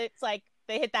tell that it's like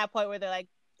they hit that point where they're like,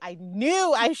 I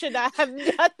knew I should not have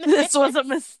done this was a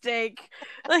mistake.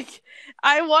 Like,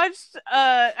 I watched,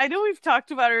 I know we've talked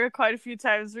about her quite a few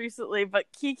times recently, but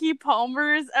Keke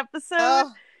Palmer's episode.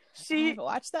 Oh, I haven't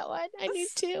watched that one. I need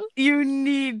to. You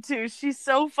need to. She's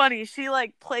so funny. She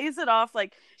like plays it off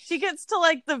like she gets to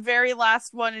like the very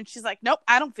last one and she's like, nope,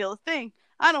 I don't feel a thing.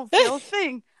 I don't feel a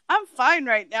thing. I'm fine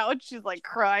right now. And she's like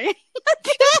crying.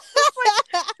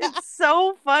 It's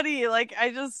so funny. Like, I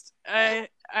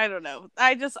don't know.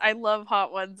 I love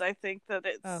Hot Ones. I think that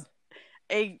it's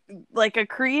a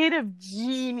creative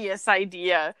genius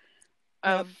idea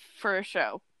for a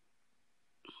show.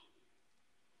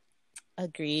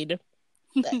 Agreed.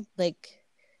 Like,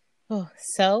 oh,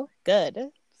 so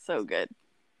good. So good.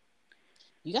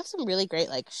 You got some really great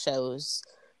like shows,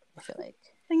 I feel like.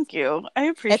 Thank you. I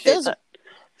appreciate that.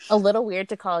 A little weird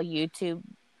to call YouTube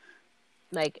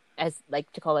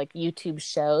YouTube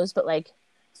shows, but like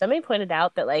somebody pointed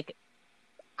out that like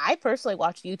I personally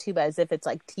watch YouTube as if it's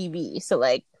like TV, so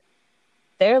like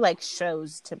they're like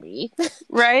shows to me.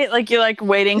 Right? Like you're like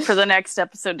waiting for the next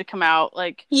episode to come out.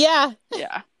 Like, yeah,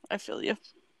 I feel you.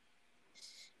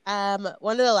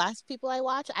 One of the last people I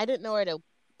watched, I didn't know where to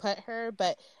put her,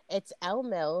 but it's Elle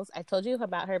Mills. I've told you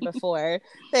about her before.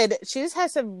 And she just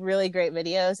has some really great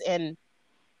videos, and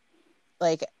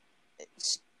like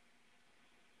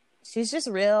she's just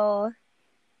real,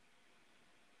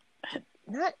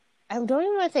 not, I don't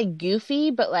even want to say goofy,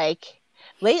 but like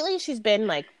lately she's been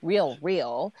like real.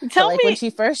 Tell me, when she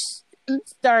first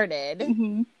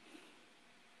started.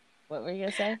 What were you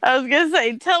gonna say? I was gonna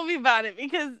say, tell me about it,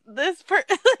 because this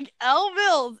like Elle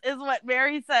Mills is what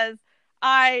Mary says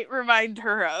I remind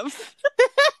her of.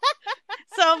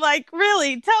 So I'm like,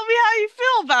 really? Tell me how you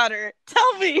feel about her.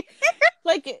 Tell me.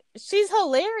 Like, she's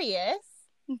hilarious.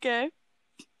 Okay.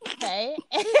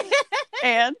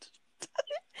 And?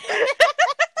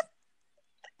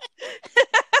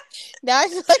 Now I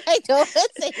feel like I don't want to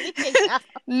say anything else.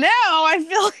 Now I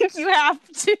feel like you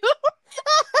have to.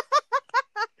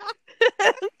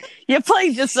 You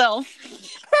played yourself.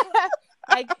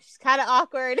 Like, it's kind of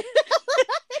awkward.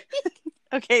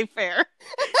 Okay, fair.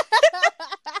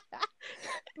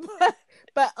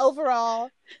 But overall,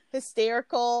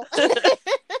 hysterical.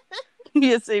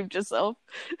 You saved yourself.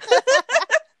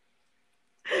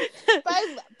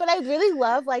 But I really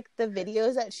love like the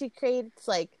videos that she creates,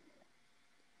 like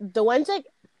the ones like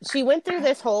she went through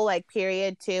this whole like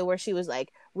period too where she was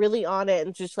like really on it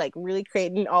and just like really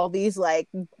creating all these like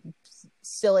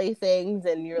silly things,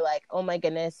 and you're like, oh my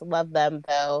goodness, love them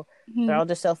though. They're all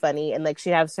just so funny. And like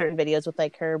she has certain videos with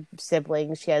like her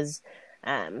siblings. She has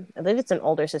I believe it's an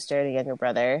older sister and a younger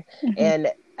brother,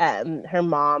 and her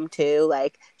mom too.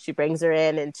 Like she brings her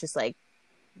in and just like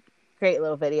great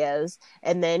little videos.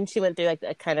 And then she went through like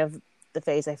a kind of the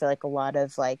phase I feel like a lot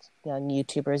of like young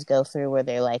YouTubers go through, where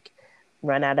they like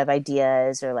run out of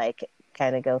ideas or like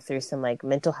kind of go through some like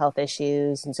mental health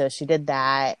issues. And so she did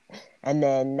that, and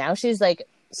then now she's like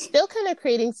still kind of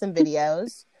creating some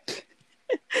videos.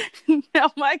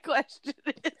 Now my question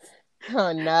is,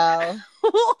 oh no,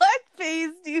 what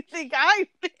phase do you think I'm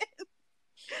in?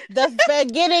 The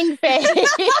beginning phase.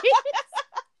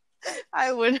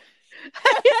 I would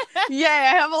Yeah,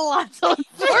 I have a lot to look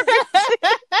forward to.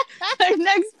 Our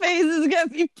next phase is gonna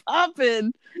be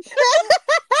popping.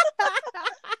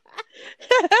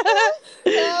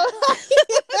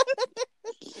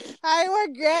 I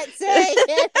regret saying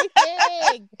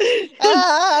anything.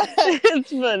 It's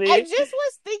funny. I just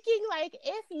was thinking, like,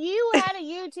 if you had a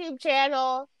YouTube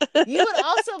channel, you would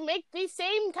also make these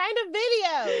same kind of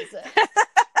videos.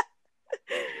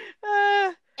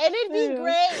 And it'd be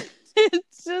great.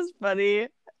 It's just funny.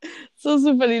 It's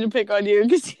also funny to pick on you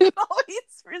because you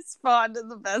always respond in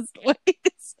the best ways.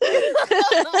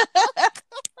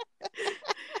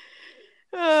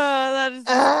 That is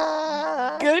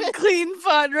good, clean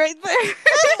fun right there.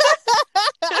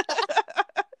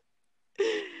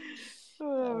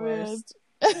 Oh, man.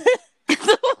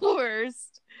 The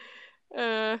worst.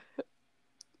 All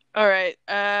right.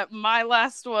 My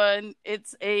last one.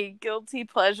 It's a guilty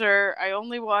pleasure. I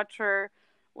only watch her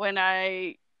when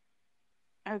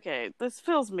okay, this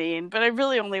feels mean, but I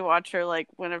really only watch her like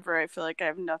whenever I feel like I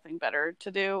have nothing better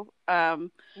to do.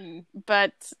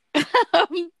 But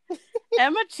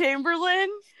Emma Chamberlain,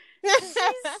 she's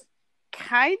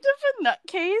kind of a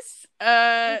nutcase.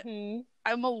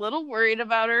 I'm a little worried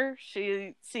about her.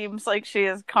 She seems like she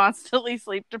is constantly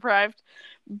sleep deprived.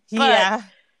 But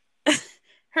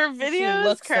her videos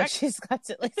looks like she's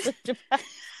constantly sleep deprived.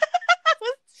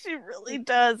 She really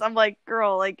does. I'm like,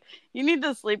 girl, like, you need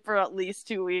to sleep for at least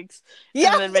 2 weeks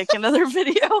and then make another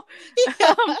video.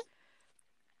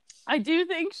 I do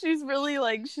think she's really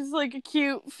like, she's like a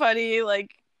cute, funny,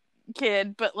 like,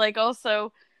 kid, but like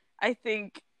also I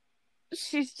think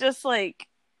she's just like,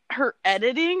 her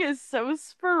editing is so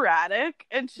sporadic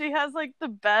and she has like the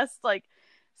best like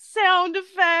sound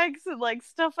effects and like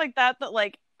stuff like that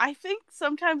like I think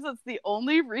sometimes that's the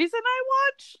only reason I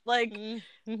watch. Like,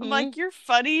 I'm like, you're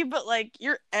funny, but like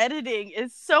your editing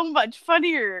is so much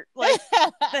funnier like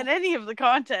than any of the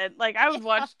content. Like, I would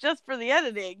watch just for the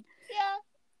editing. Yeah.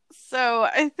 So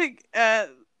I think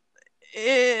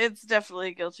it's definitely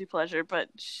a guilty pleasure, but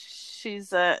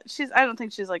she's I don't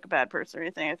think she's like a bad person or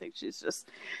anything. I think she's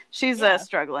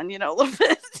struggling, a little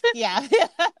bit. Yeah.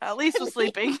 At least with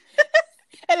sleeping.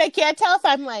 And I can't tell if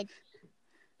I'm like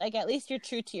at least you're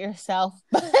true to yourself.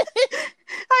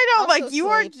 I know, like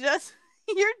you're just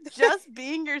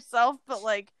being yourself, but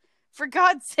like, for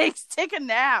God's sakes, take a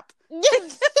nap.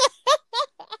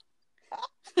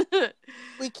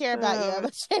 We care about you, Emma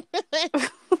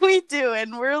Chamberlain. We do,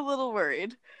 and we're a little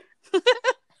worried.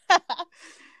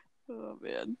 Oh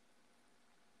man.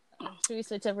 Should we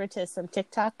switch over to some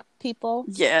TikTok people?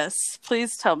 Yes,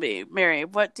 please tell me, Mary,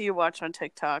 what do you watch on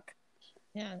TikTok?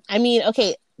 Yeah, I mean,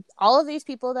 okay, all of these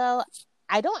people though,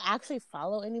 I don't actually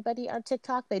follow anybody on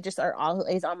TikTok. They just are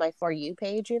always on my For You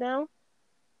page,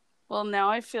 Well, now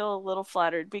I feel a little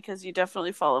flattered because you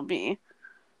definitely follow me.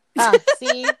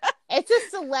 See, it's a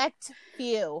select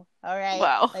few. All right.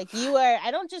 Wow. Like I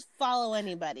don't just follow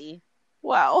anybody.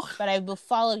 Wow. But I will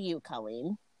follow you,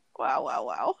 Coleen.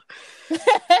 Wow.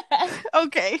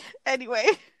 Okay. Anyway,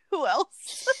 who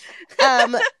else?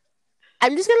 I'm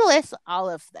just gonna list all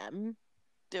of them.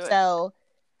 Do it. So,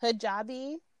 Hood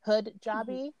Jobby,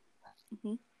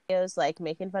 is like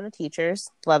making fun of teachers.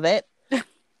 Love it.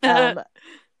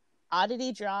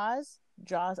 Oddity draws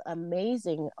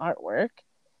amazing artwork,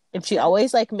 and she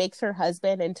always like makes her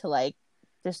husband into like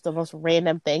just the most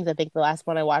random things. I think the last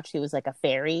one I watched, he was like a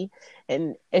fairy,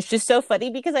 and it's just so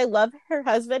funny because I love her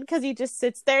husband because he just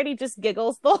sits there and he just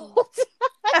giggles the whole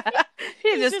time.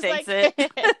 He just takes like,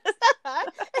 it.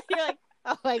 You're like,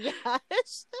 oh my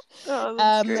gosh. Oh,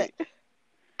 that's great.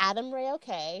 Adam Ray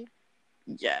okay.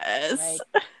 Yes.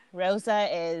 Like, Rosa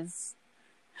is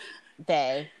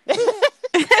they.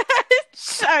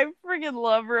 I freaking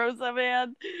love Rosa,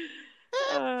 man.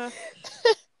 Come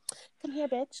here,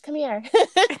 bitch. Come here.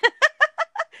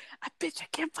 Bitch, I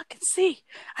can't fucking see.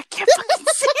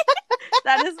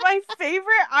 That is my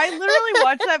favorite. I literally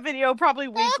watch that video probably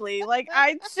weekly. Like,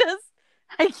 I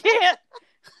can't.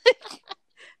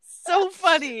 So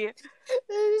funny.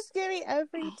 They just get me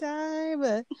every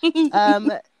time.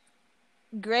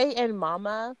 Gray and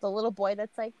Mama, the little boy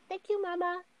that's like, thank you,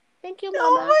 Mama. Thank you, Mama.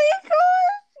 Oh my gosh.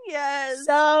 Yes.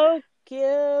 So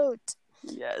cute.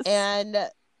 Yes. And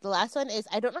the last one is,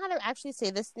 I don't know how to actually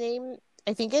say this name.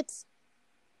 I think it's,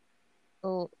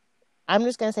 I'm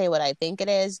just going to say what I think it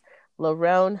is.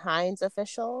 Lerone Hines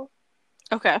Official.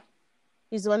 Okay.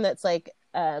 He's the one that's like,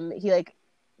 he like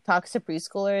talks to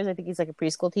preschoolers. I think he's like a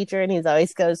preschool teacher, and he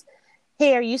always goes,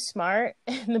 hey, are you smart?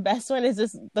 And the best one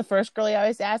is the first girl he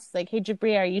always asks, like, hey,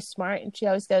 Jabri, are you smart? And she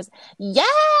always goes,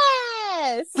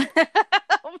 yes!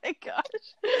 Oh my gosh.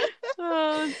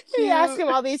 Oh, he asks him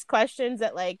all these questions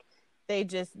that like They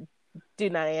just do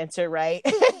not answer right.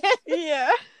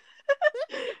 Yeah.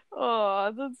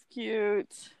 Oh, that's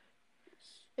cute.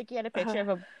 Like he had a picture of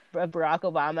a Barack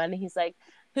Obama, and he's like,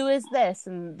 "Who is this?"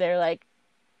 And they're like,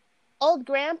 "Old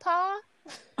Grandpa."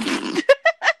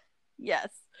 Yes,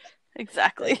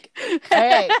 exactly. All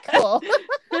right, cool.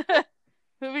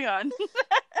 Moving on.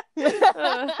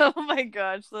 Oh my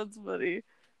gosh, that's funny.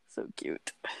 So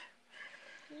cute.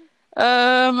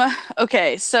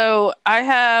 Okay, so I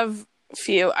have a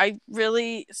few. I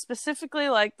really specifically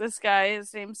like this guy.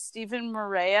 His name's Stephen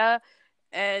Morea,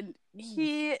 and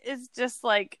he is just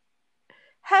like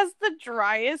has the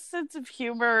driest sense of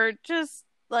humor, just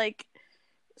like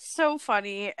so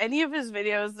funny. Any of his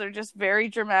videos, they're just very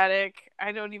dramatic.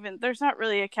 There's not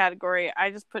really a category.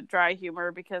 I just put dry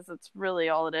humor because it's really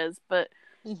all it is, but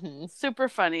super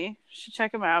funny. You should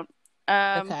check him out.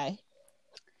 Okay.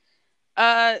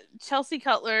 Chelsea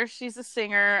Cutler, she's a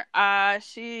singer.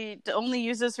 She only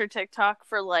uses her TikTok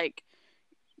for like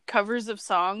covers of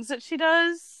songs that she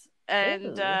does,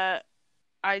 and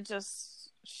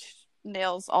she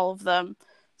nails all of them.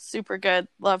 Super good.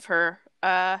 Love her.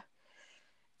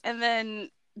 And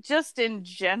then just in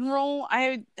general,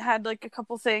 I had like a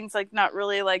couple things, like not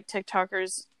really like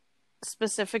TikTokers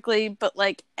specifically, but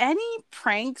like any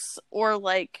pranks or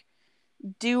like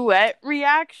duet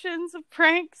reactions of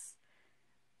pranks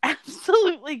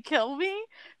absolutely kill me.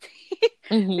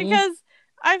 Because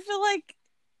I feel like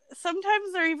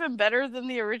sometimes they're even better than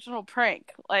the original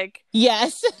prank. Like,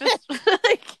 yes. just,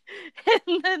 like,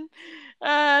 and then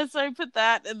so I put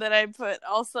that, and then I put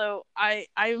also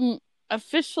I'm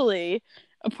officially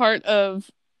a part of,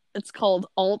 it's called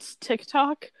alt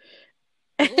TikTok.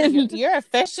 And you're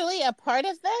officially a part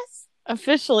of this?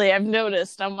 Officially, I've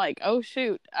noticed. I'm like, oh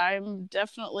shoot, I'm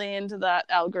definitely into that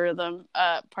algorithm,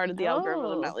 part of the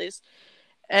algorithm at least.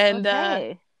 And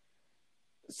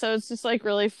so it's just like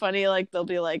really funny. Like they'll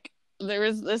be like, there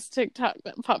was this TikTok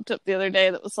that popped up the other day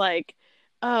that was like,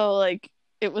 oh, like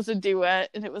it was a duet,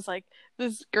 and it was like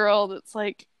this girl that's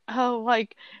like, oh,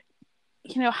 like,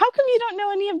 you know, how come you don't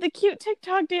know any of the cute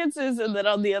TikTok dances? And then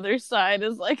on the other side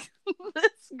is like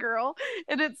this girl,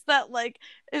 and it's that like,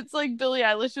 it's like Billie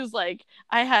Eilish is like,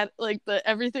 I had like the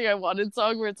Everything I Wanted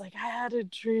song where it's like, I had a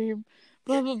dream,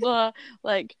 blah blah blah,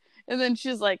 like, and then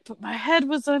she's like, but my head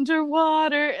was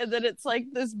underwater, and then it's like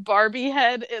this Barbie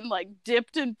head and like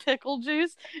dipped in pickle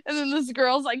juice, and then this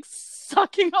girl's like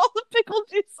sucking all the pickle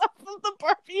juice off of the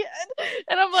Barbie head,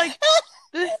 and I'm like,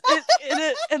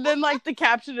 and then like the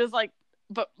caption is like,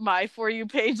 but my For You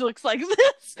page looks like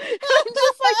this. And I'm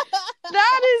just like,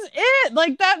 that is it.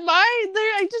 Like that,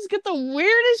 I just get the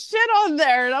weirdest shit on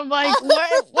there. And I'm like, why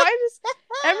does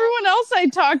everyone else I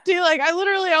talk to, like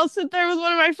I'll sit there with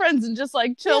one of my friends and just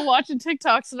like chill watching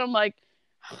TikToks. And I'm like,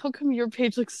 how come your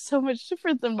page looks so much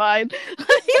different than mine?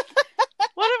 Like,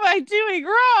 what am I doing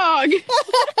wrong?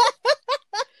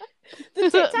 The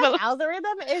TikTok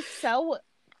algorithm is so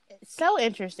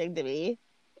interesting to me.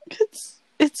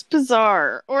 It's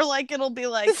bizarre. Or like it'll be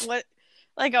like what,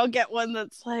 like I'll get one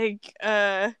that's like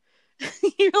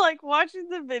you're like watching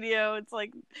the video, it's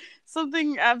like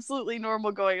something absolutely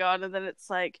normal going on, and then it's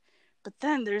like, but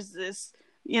then there's this,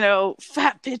 you know,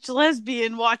 fat bitch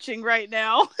lesbian watching right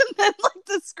now, and then like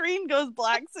the screen goes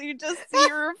black so you just see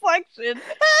your reflection, and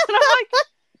I'm like,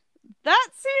 that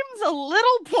seems a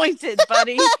little pointed,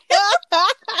 buddy.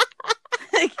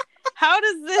 Like, how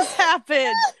does this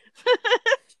happen?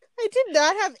 I did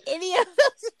not have any of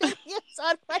those videos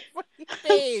on my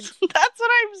page. That's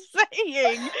what I'm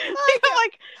saying. Like, I'm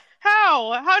like,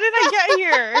 how did I get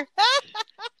here?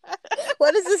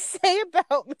 What does this say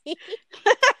about me?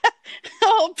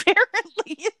 Oh,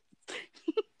 apparently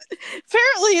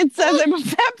it says I'm a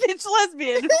fat bitch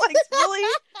lesbian. It's like really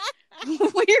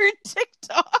weird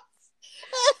TikToks.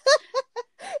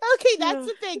 Okay, that's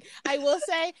the thing. I will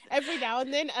say every now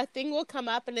and then a thing will come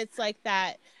up and it's like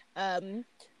that,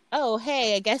 oh,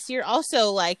 hey, I guess you're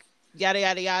also like yada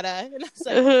yada yada. And I was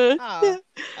like, oh,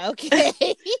 okay.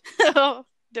 Oh,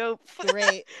 dope.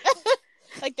 Great.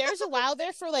 Like there's a while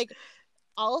there for like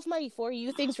all of my For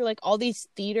You things were like all these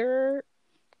theater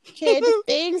kid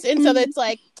things. And so it's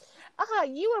like,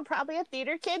 you were probably a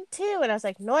theater kid too. And I was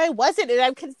like, no, I wasn't. And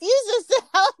I'm confused as to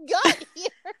how I got here.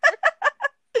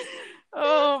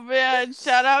 Oh man,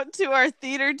 shout out to our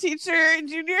theater teacher in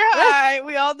junior high.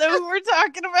 We all know who we're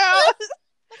talking about.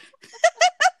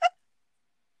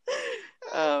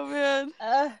 Oh man.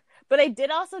 But I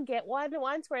did also get one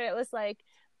once where it was like,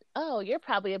 oh, you're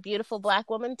probably a beautiful Black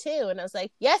woman too. And I was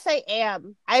like, yes, I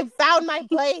am. I found my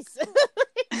place.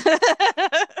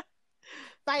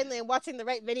 Finally, I'm watching the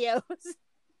right videos.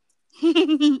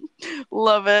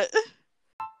 Love it.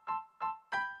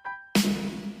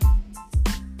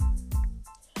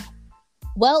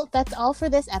 Well, that's all for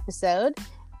this episode.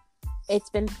 It's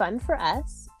been fun for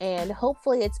us, and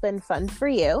hopefully it's been fun for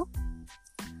you.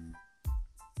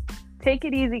 Take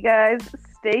it easy, guys.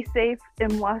 Stay safe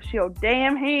and wash your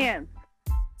damn hands.